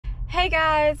Hey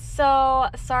guys, so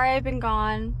sorry I've been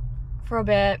gone for a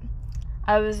bit.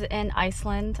 I was in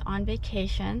Iceland on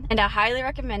vacation and I highly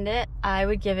recommend it. I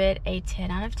would give it a 10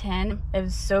 out of 10. It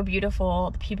was so beautiful.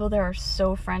 The people there are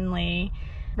so friendly.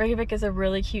 Reykjavik is a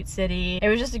really cute city. It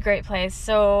was just a great place.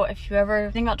 So if you ever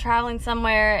think about traveling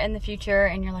somewhere in the future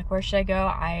and you're like, where should I go?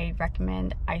 I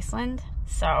recommend Iceland.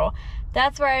 So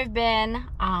that's where I've been.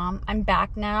 I'm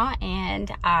back now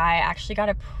and I actually got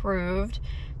approved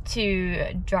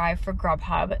to drive for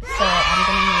Grubhub. So I'm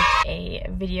gonna make a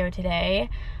video today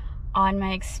on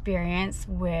my experience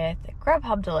with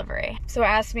Grubhub delivery. So it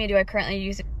asked me, do I currently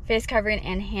use face covering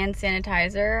and hand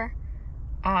sanitizer?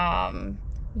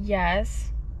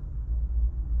 Yes.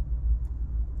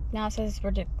 Now it says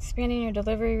we're expanding your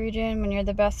delivery region. When you're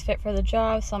the best fit for the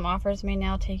job, some offers may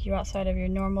now take you outside of your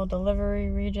normal delivery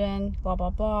region, blah,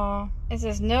 blah, blah. It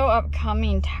says no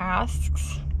upcoming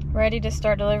tasks. Ready to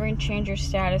start delivering, change your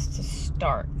status to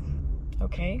start.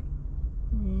 Okay.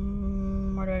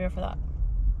 Where do I go for that?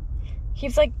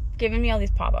 Keeps like giving me all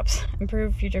these pop-ups.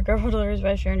 Improve future Grubhub deliveries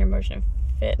by sharing your motion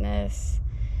fitness.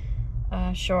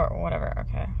 Short, whatever,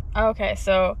 okay. Okay,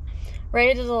 so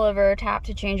ready to deliver, tap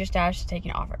to change your status to take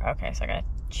an offer. Okay, so I gotta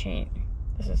change.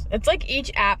 It's like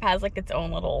each app has like its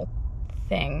own little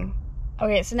thing.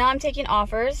 Okay, so now I'm taking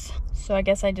offers. So I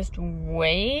guess I just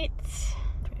wait.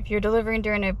 If you're delivering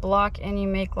during a block and you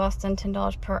make less than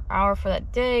 $10 per hour for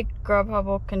that day, Grubhub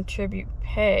will contribute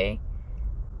pay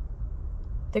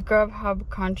the Grubhub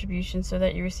contribution so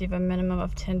that you receive a minimum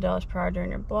of $10 per hour during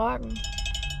your block.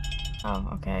 Oh,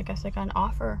 okay, I guess I got an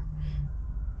offer.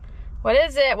 What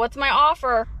is it? What's my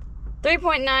offer?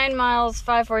 3.9 miles,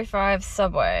 5:45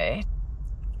 subway.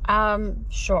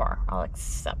 Sure, I'll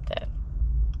accept it.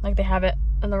 Like they have it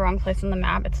in the wrong place on the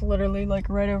map. It's literally like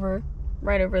right over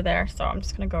there. So I'm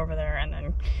just gonna go over there and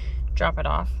then drop it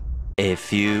off. A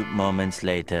few moments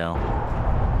later.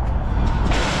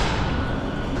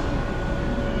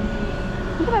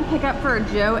 I'm gonna pick up for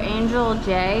Joe Angel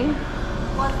J.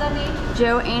 What's the name?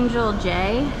 Joe Angel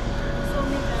J.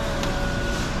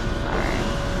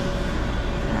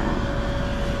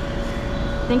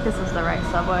 I think this is the right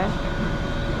subway.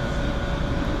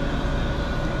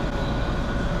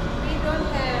 We don't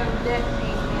have that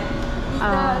name yet.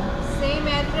 It's the same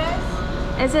address?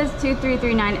 It says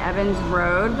 2339 Evans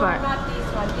Road, No, but not this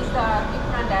one. It's the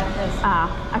different address.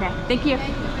 okay, thank you.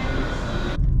 Thank you,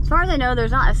 ma'am. As far as I know,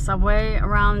 there's not a subway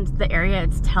around the area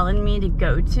it's telling me to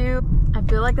go to. I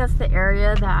feel like that's the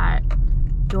area that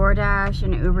DoorDash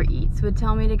and Uber Eats would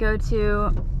tell me to go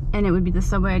to, and it would be the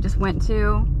subway I just went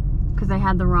to because they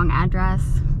had the wrong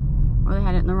address or they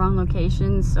had it in the wrong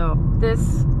location. So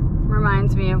this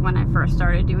reminds me of when I first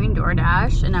started doing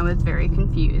DoorDash and I was very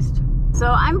confused. So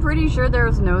I'm pretty sure there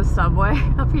was no subway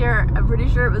up here. I'm pretty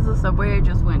sure it was the subway I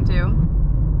just went to.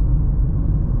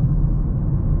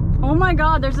 Oh my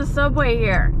god, there's a subway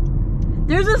here.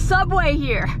 There's a subway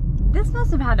here. This must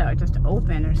have had to just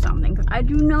open or something because I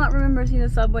do not remember seeing a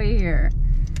subway here.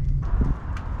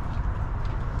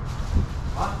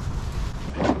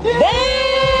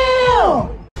 Damn!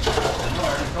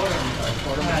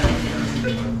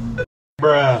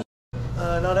 Bruh.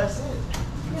 No, that's it.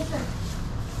 Yes, sir.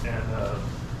 And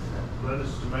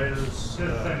lettuce, tomatoes,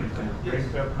 green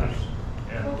peppers,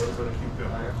 and a little bit of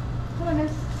cucumber.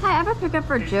 Hi, I have a pickup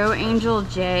for Joe Angel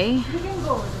J. You can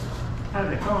go with it.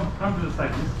 Hi, come to the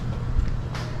side, please.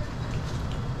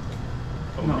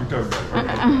 Oh, you talking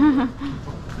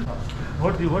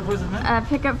about it. What was it, man?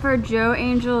 Pickup for Joe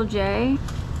Angel J.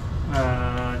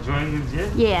 Joining in here?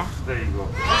 Yeah. There you go.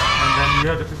 And then you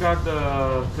have to pick out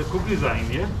the cookies are in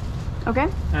here. Okay.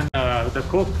 And the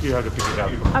Coke, you have to pick it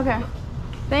up. Okay.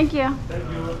 Thank you. Thank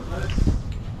you.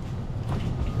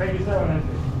 Thank you, sir.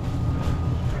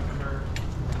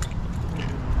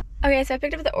 Okay, so I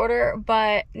picked up the order,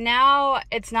 but now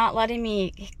it's not letting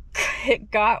me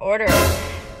got order.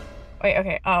 Wait,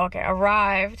 okay. Oh, okay.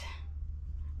 Arrived.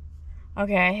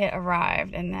 Okay, I hit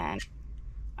arrived and then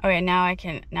okay, now I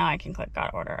can click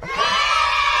got order. Okay.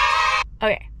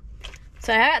 Okay.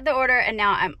 So I had the order and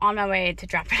now I'm on my way to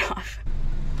drop it off.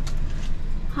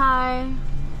 Hi.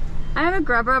 I have a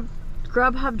Grubhub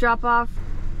drop off.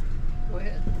 Go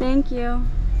ahead. Thank you.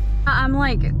 I'm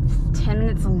like 10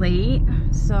 minutes late,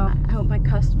 so I hope my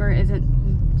customer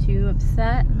isn't too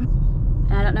upset.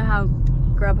 And I don't know how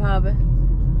Grubhub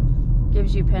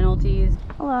gives you penalties.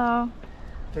 Hello.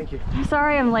 Thank you.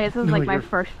 Sorry I'm late. This is like my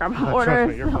first Grubhub order.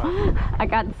 Me, you're so fine. I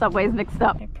got the subways mixed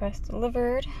up. I pressed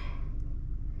delivered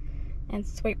and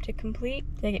swipe to complete.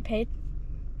 Did I get paid?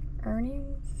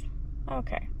 Earnings?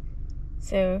 Okay.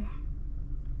 So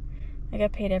I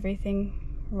got paid everything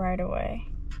right away.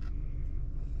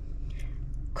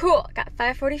 Cool, got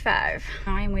 5:45.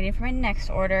 Now I'm waiting for my next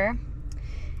order.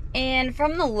 And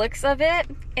from the looks of it,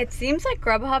 it seems like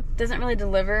Grubhub doesn't really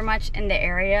deliver much in the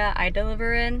area I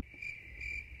deliver in.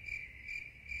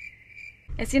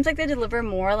 It seems like they deliver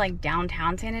more like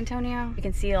downtown San Antonio. You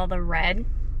can see all the red.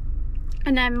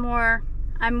 And I'm more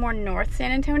North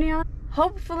San Antonio.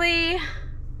 Hopefully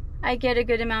I get a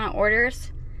good amount of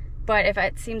orders, but if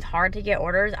it seems hard to get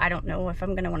orders, I don't know if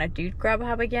I'm gonna wanna do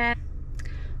Grubhub again.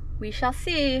 We shall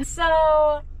see.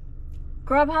 So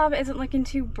Grubhub isn't looking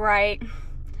too bright.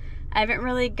 I haven't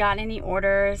really got any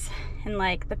orders in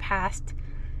like the past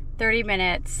 30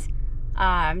 minutes.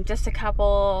 Just a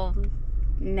couple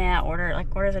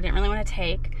orders I didn't really want to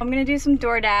take. I'm gonna do some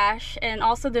DoorDash, and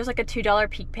also there's like a $2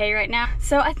 peak pay right now.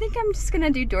 So I think I'm just gonna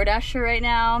do DoorDash for right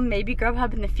now, maybe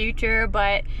Grubhub in the future,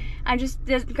 but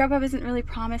Grubhub isn't really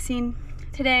promising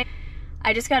today.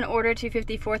 I just got an order to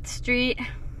 54th Street.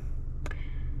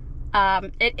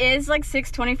 It is like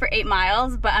 $6.20 for 8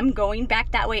 miles, but I'm going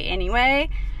back that way anyway.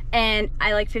 And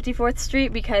I like 54th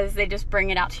Street because they just bring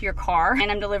it out to your car,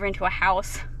 and I'm delivering to a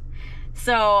house.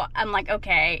 So I'm like,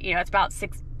 okay, you know, it's about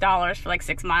 $6 for like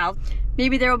 6 miles.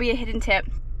 Maybe there will be a hidden tip.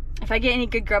 If I get any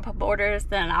good Grubhub orders,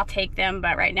 then I'll take them.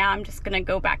 But right now I'm just gonna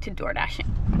go back to DoorDashing.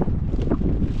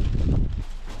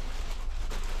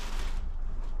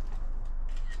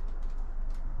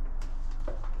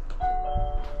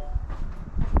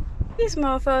 These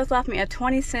mofos left me a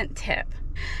 20-cent tip.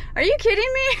 Are you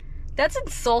kidding me? That's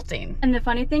insulting. And the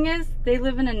funny thing is, they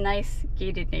live in a nice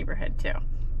gated neighborhood too,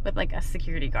 with like a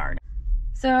security guard.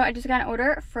 So I just got an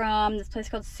order from this place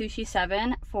called Sushi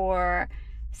 7 for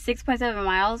 6.7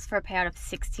 miles for a payout of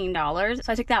 $16.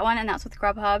 So I took that one, and that's with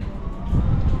Grubhub.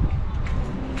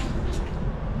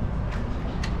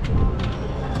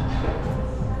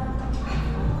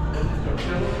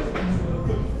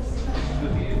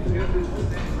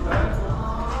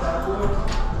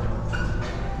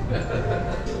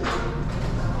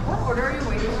 What order are you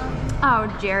waiting on? Oh,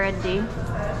 Jared D.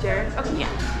 Jared? Okay. Yeah.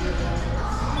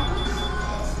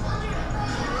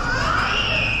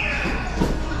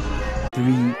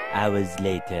 Three hours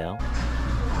later.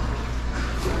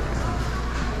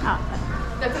 Oh,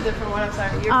 That's a different one, I'm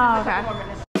sorry. Yours is Oh, a couple okay. more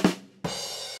minutes.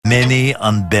 Many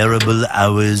unbearable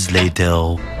hours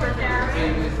later.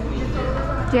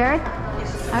 Jared?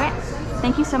 Okay.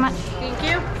 Thank you so much. Thank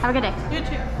you. Have a good day. You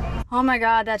too. Oh my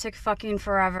god, that took fucking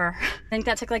forever. I think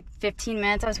that took like 15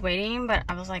 minutes. I was waiting, but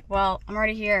I was like, well, I'm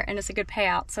already here and it's a good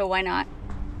payout, so why not?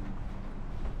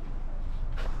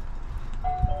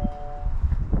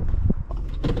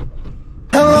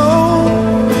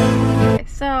 Hello! Okay,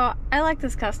 so I like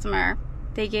this customer.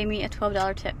 They gave me a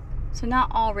 $12 tip. So not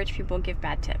all rich people give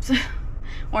bad tips.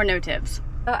 Or no tips.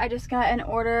 So I just got an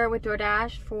order with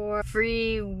DoorDash for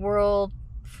Freebird's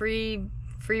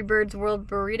World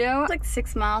Burrito. It's like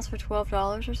 6 miles for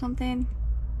 $12 or something.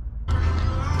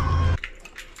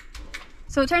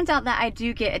 So it turns out that I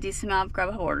do get a decent amount of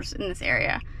Grubhub orders in this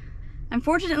area.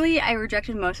 Unfortunately, I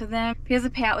rejected most of them because the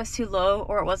payout was too low,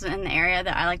 or it wasn't in the area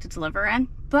that I like to deliver in.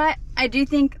 But I do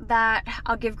think that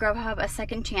I'll give Grubhub a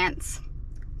second chance.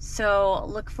 So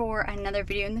look for another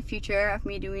video in the future of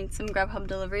me doing some Grubhub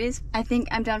deliveries. I think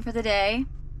I'm done for the day.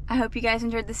 I hope you guys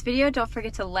enjoyed this video. Don't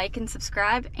forget to like and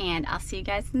subscribe, and I'll see you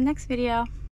guys in the next video.